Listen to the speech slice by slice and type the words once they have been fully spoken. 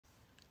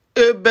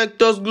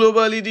Vector's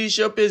Global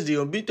Leadership is the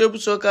unbeatable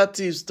soccer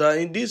tipster.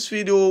 In this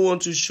video, we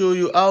want to show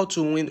you how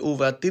to win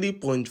over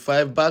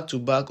 3.5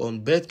 back-to-back on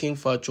Betking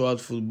Virtual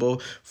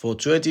Football for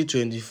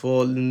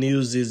 2024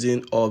 new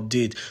season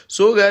update.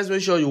 So guys,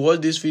 make sure you watch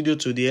this video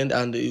to the end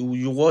and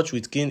you watch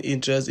with keen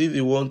interest if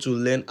you want to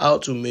learn how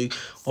to make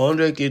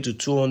 100k to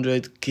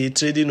 200k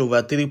trading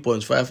over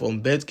 3.5 on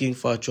Betking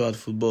Virtual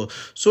Football.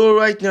 So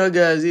right now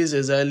guys, this is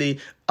exactly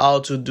how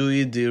to do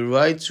it the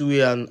right way,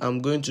 and I'm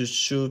going to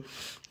show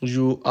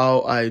you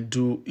how I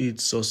do it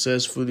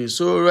successfully.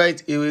 So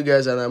right away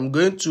guys, and I'm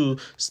going to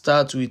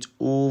start with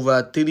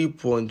over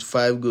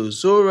 3.5 goals.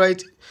 So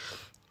right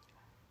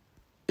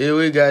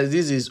away guys,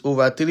 this is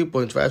over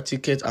 3.5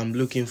 ticket I'm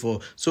looking for.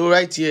 So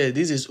right here,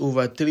 this is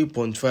over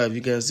 3.5.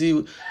 You can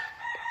see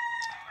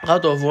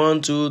out of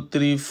 1 2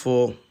 3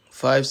 4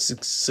 5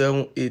 6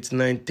 7 8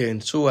 9 10,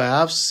 so I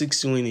have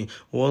 6 winning.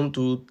 1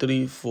 2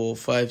 3 4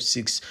 5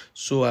 6,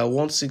 so I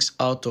want 6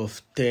 out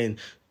of 10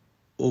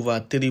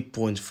 over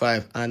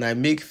 3.5, and I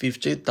make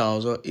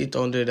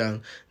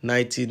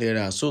 50,890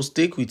 naira. So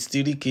stick with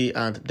 3k,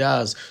 and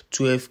that's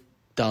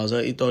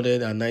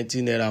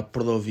 12,890 naira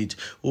profit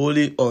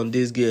only on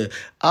this game.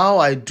 How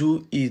I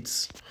do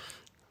it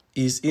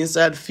is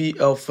inside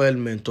VFL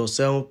Mentor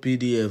 7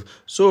 PDF.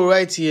 So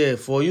right here,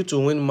 for you to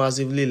win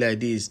massively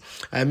like this,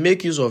 I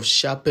make use of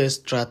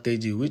sharpest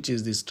strategy, which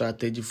is the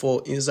strategy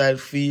for inside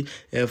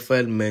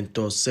VFL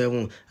Mentor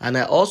 7, and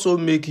I also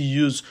make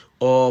use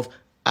of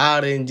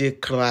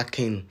RNG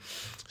cracking.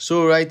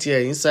 So right here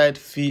inside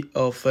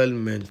VFL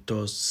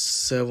Mentor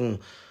 7,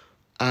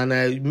 and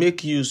I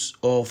make use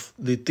of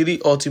the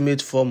 3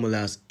 ultimate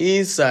formulas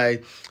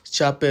inside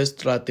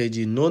sharpest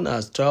strategy, known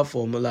as trap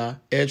formula,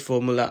 edge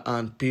formula,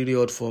 and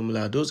period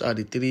formula. Those are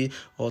the 3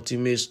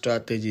 ultimate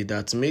strategy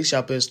that make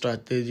sharpest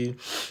strategy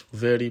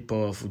very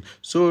powerful.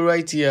 So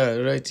right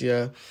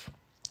here,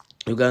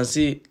 you can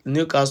see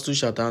Newcastle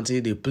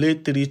Southampton, they play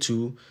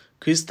 3-2.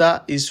 Crystal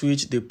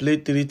Ipswich, they play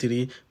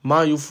 3-3.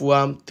 Man U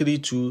Fulham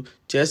 3-2.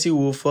 Chelsea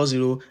Wolves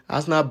 4-0.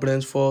 Arsenal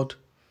Brentford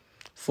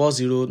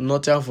 4-0.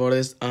 Nottingham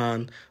Forest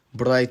and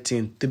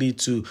Brighton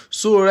 3-2.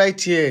 So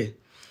right here,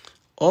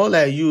 all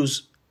I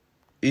use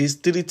is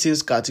 3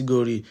 teams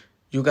category.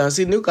 You can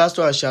see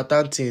Newcastle and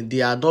Southampton,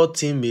 they are not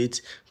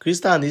teammates.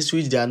 Crystal and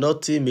Ipswich, they are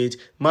not teammates.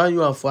 Man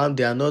U and Fulham,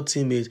 they are not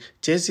teammates.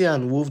 Chelsea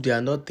and Wolves, they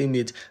are not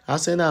teammates.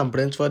 Arsenal and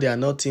Brentford, they are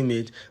not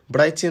teammates.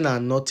 Brighton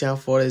and Nottingham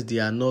Forest, they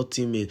are not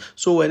teammates.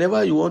 So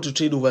whenever you want to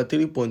trade over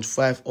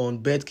 3.5 on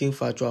Betking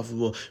Virtual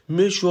Football,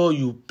 make sure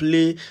you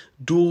play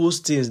those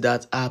teams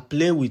that are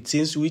playing with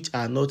teams which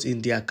are not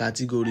in their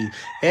category.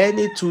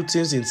 Any 2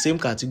 teams in same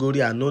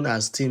category are known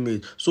as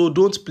teammates. So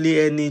don't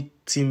play any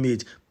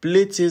teammate.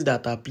 Play teams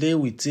that are playing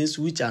with teams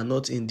which are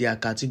not in their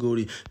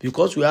category,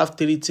 because we have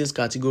 3 teams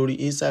category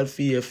inside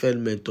VFL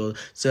Mentor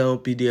 7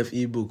 PDF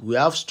ebook. We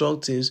have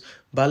strong teams,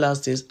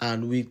 balanced teams,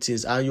 and weak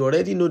teams. And you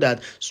already know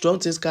that strong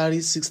teams carry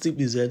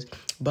 60%,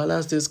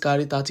 balanced teams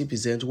carry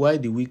 30%, while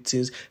the weak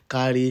teams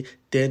carry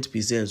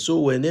 10%.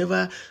 So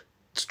whenever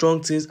strong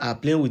teams are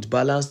playing with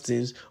balanced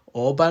teams,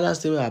 or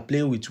balanced teams are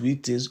playing with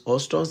weak teams, or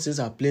strong teams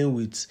are playing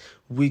with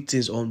weak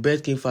teams on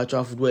Betking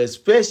Virtual Football,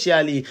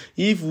 especially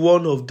if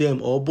one of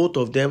them or both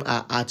of them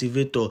are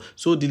activator.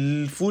 So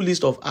the full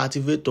list of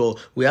activator,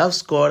 we have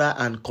scorer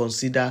and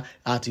consider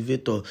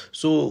activator.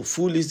 So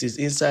full list is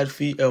inside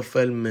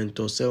VFL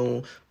Mentor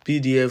 7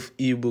 PDF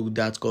ebook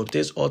that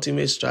contains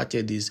ultimate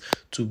strategies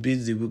to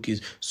beat the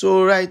bookies.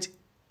 So right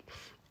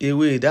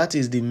away, that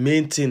is the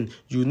main thing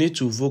you need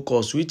to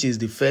focus, which is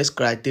the first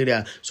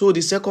criteria. So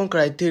the second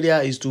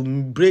criteria is to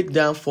break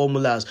down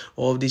formulas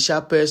of the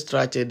sharpest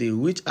strategy,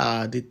 which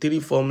are the 3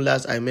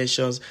 formulas I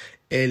mentioned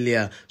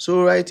earlier.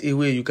 So right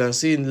away, you can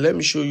see, let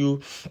me show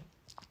you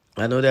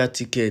another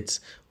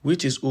ticket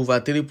which is over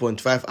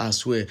 3.5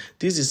 as well.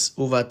 This is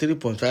over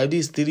 3.5.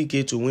 This is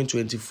 3k to win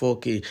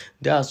 24k.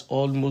 That's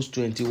almost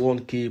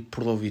 21k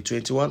profit,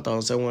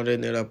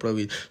 21,700 naira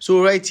profit.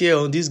 So right here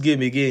on this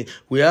game again,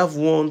 we have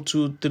 1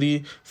 2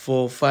 3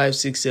 4 5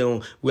 6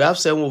 7. We have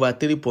 7 over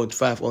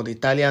 3.5 on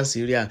Italian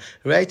Serie A.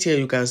 Right here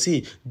you can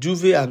see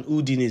Juve and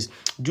Udinese.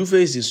 Juve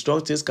is in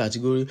strong teams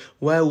category,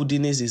 while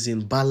Udinese is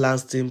in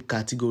balanced team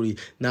category.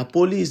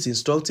 Napoli is in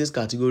strong teams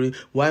category,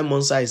 while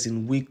Monza is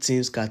in weak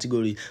teams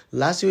category.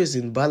 Lazio is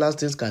in balanced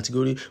teams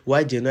category,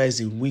 while Genoa is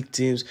in weak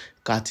teams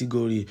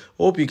category.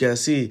 Hope you can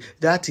see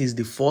that is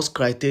the first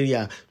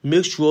criteria.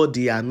 Make sure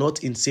they are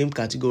not in same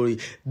category.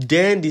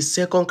 Then the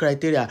second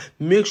criteria,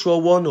 make sure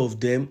one of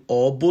them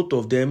or both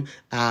of them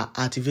are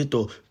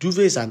activator. Juve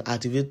is an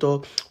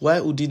activator,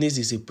 while Udinese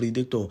is a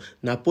predictor.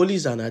 Napoli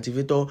is an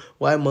activator,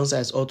 while Monza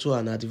is also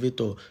an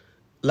activator.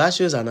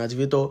 Lazio is an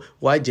activator,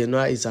 while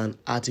Genoa is an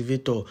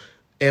activator.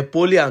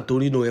 Empoli and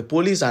Torino.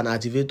 Empoli is an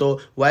activator,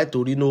 while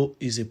Torino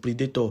is a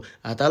predator.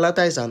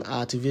 Atalanta is an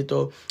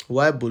activator,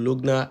 while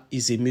Bologna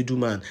is a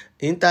middleman.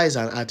 Inter is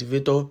an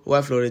activator,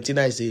 while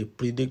Fiorentina is a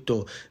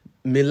predictor.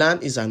 Milan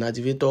is an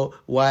activator,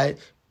 while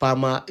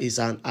Palmer is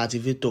an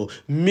activator.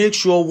 Make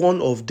sure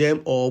one of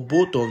them or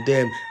both of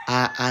them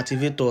are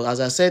activators. As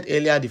I said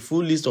earlier, the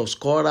full list of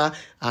scorer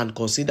and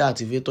consider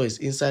activator is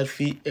inside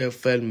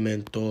VFL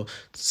Mentor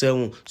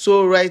 7.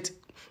 So right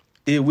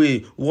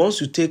away, once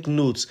you take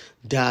note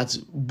that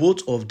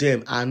both of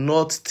them are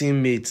not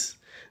teammates,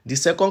 the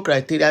second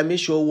criteria, make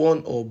sure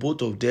one or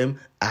both of them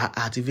are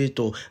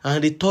activator.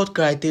 And the third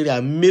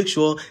criteria, make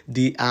sure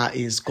they are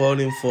in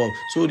scoring form.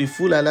 So the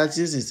full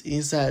analysis is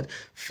inside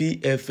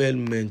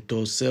VFL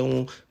Mentor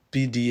 7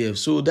 PDF.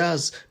 So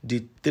that's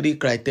the 3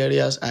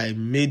 criteria I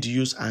made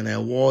use and I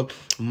won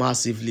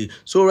massively.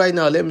 So right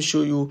now, let me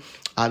show you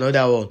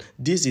another one.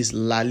 This is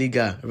La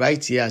Liga.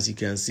 Right here, as you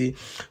can see,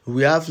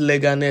 we have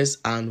Leganes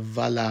and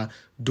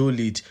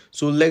Valladolid.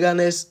 So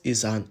Leganes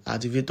is an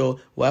activator,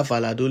 while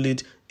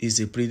Valladolid is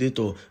a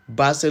predator.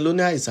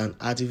 Barcelona is an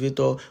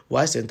activator,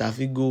 while Celta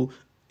Vigo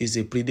is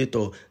a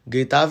predator.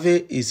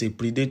 Getafe is a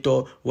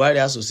predator, while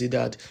Real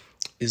Sociedad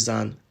is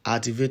an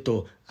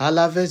activator.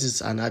 Alaves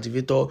is an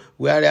activator,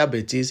 while Real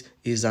Betis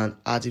is an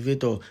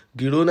activator.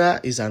 Girona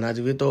is an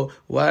activator,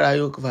 while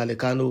Rayo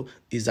Vallecano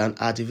is an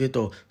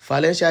activator.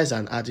 Valencia is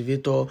an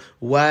activator,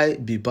 while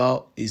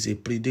Bilbao is a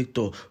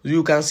predator.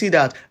 You can see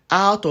that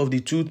out of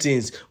the 2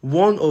 things,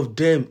 one of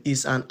them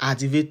is an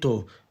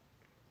activator.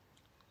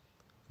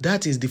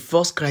 That is the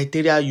first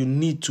criteria you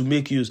need to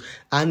make use,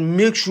 and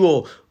make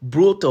sure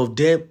both of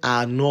them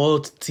are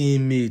not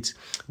teammates.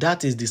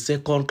 That is the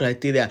second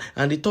criteria.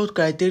 And the third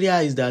criteria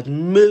is that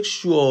make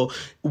sure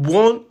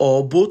one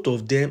or both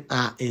of them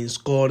are in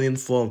scoring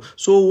form.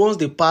 So once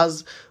they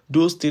pass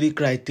those 3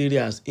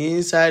 criteria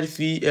inside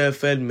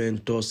VFL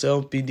Mentor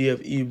 7 PDF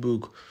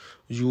ebook,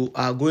 you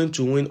are going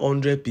to win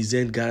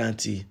 100%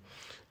 guarantee.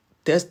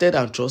 Tested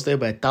and trusted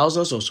by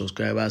thousands of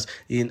subscribers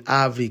in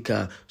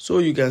Africa. So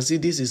you can see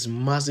this is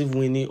massive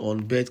winning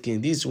on Betking.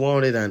 This is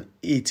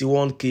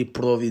 181k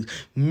profit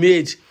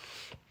made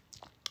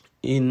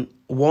in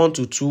 1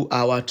 to 2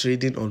 hour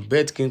trading on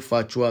Betking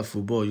virtual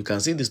football. You can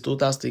see this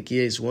total stake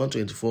here is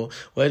 124,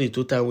 while the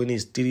total winning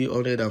is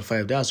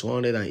 305. That's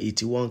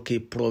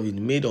 181k profit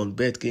made on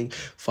Betking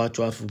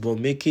virtual football,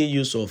 making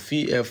use of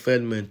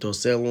VFL Mentor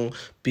 7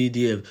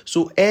 PDF.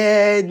 So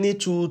any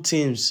 2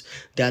 teams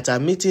that are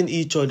meeting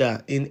each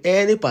other in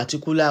any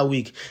particular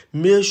week,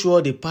 make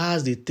sure they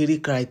pass the 3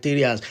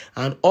 criteria,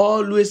 and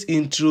always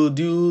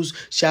introduce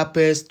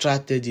sharpest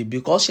strategy,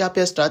 because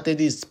sharpest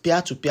strategy is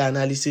peer-to-peer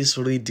analysis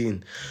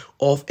reading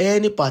of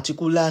any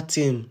particular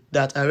team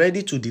that are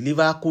ready to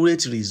deliver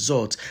accurate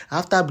results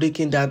after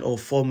breaking down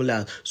of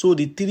formulas. So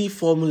the 3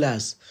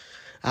 formulas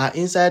are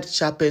inside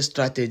sharpest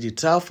strategy: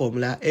 trial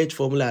formula, edge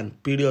formula,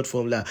 and period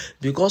formula.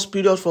 Because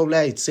period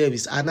formula itself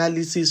is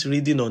analysis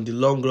reading on the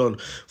long run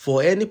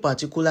for any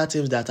particular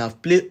teams that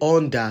have played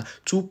under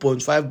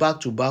 2.5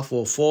 back-to-back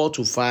for 4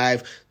 to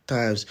 5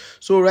 times.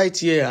 So right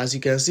here, as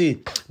you can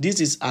see, this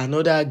is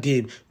another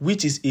game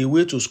which is a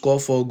way to score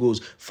 4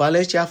 goals.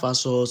 Valencia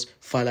versus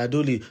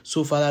Valladolid.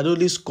 So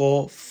Valladolid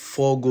score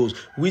 4 goals,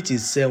 which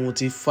is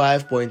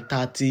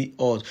 75.30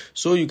 odds.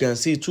 So you can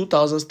see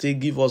 2,000 stake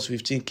give us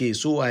 15k.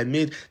 So I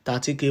made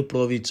 30k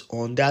profits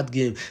on that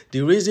game.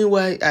 The reason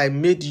why I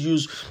made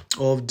use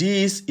of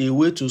this a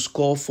way to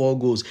score 4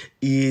 goals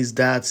is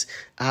that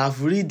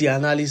I've read the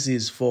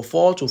analysis for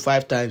 4 to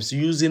 5 times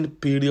using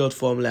period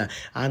formula,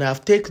 and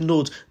I've taken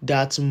note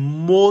that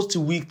most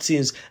weak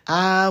teams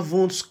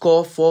haven't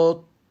scored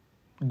 4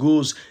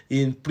 goals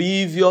in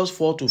previous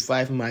 4 to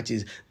 5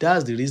 matches.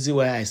 That's the reason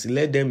why I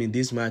select them in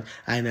this match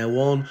and I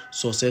won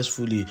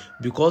successfully,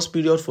 because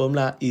period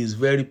formula is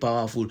very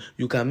powerful.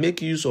 You can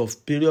make use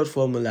of period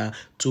formula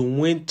to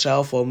win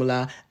trial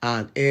formula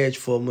and edge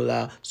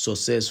formula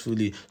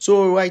successfully.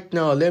 So right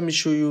now, let me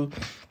show you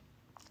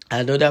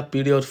another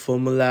period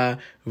formula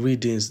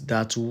readings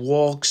that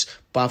works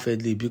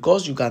perfectly,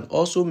 because you can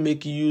also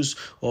make use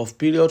of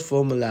period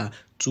formula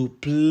to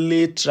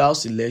play trial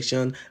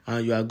selection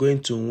and you are going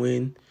to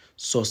win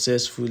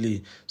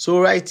successfully. So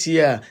right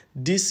here,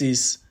 this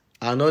is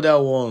another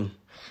one.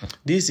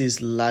 This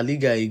is La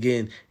Liga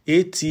again.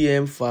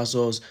 ATM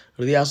versus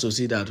Real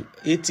Sociedad.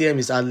 ATM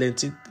is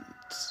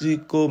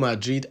Atletico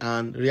Madrid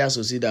and Real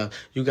Sociedad.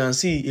 You can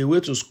see a way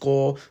to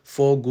score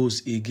 4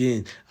 goals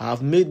again.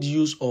 I've made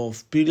use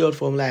of period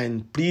formula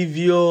in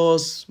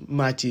previous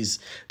matches.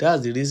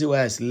 That's the reason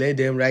why I select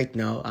them right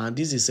now. And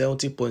this is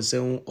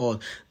 70.7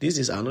 odd. This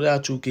is another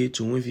 2k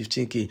to win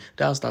 15k.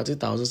 That's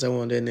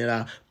 30,700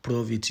 naira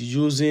profit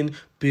using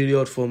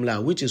period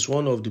formula, which is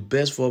one of the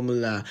best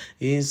formula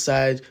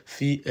inside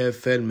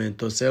VFL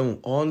Mentor 7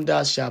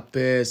 under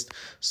sharpest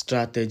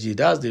strategy.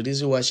 That's the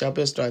reason why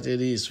sharpest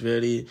strategy is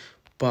very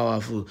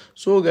powerful.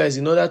 So guys,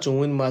 in order to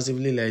win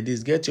massively like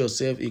this, get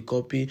yourself a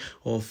copy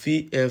of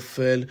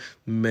VFL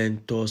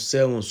Mentor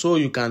 7 so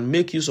you can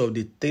make use of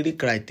the 3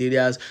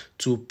 criteria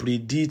to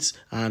predict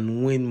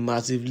and win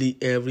massively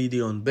every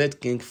day on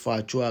Betking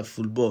virtual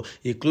football,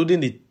 including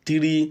the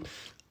 3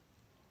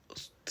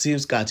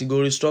 teams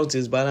category: strong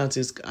teams, balanced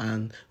teams,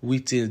 and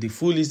weak teams. The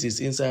full list is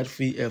inside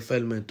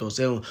VFL Mentor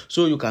 7.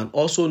 So you can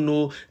also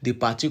know the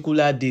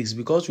particular digs,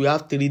 because we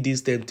have 3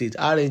 digs templates: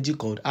 RNG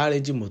code,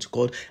 RNG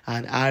multi-code,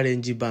 and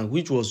RNG bank,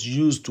 which was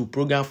used to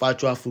program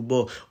virtual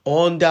football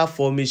under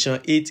formation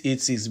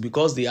 886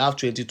 because they have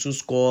 22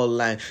 score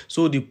line.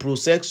 So the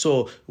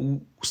processor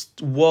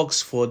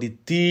works for the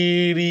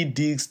 3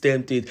 digs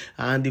template,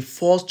 and the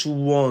first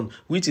one,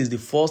 which is the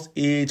first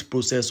 8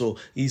 processor,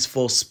 is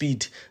for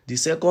speed. The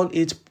second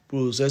 8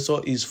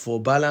 processor is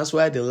for balance,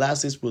 while the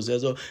last 6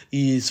 processor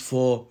is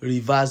for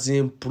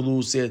reversing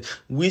process,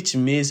 which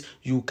means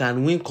you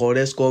can win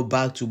correct score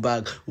back to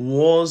back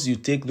once you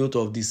take note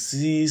of the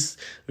 6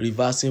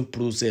 reversing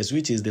process,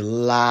 which is the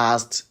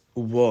last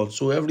one.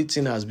 So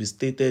everything has been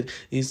stated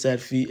inside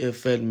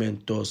VFL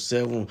Mentor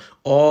 7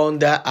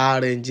 under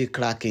RNG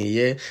cracking.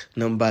 Yeah,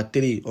 number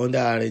 3 under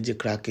RNG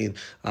cracking.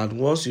 And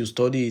once you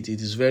study it, it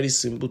is very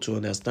simple to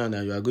understand,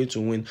 and you are going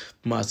to win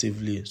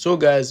massively. So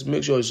guys,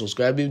 make sure you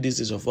subscribe if this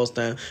is your first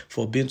time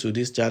for being to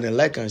this channel.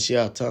 Like and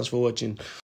share. Thanks for watching.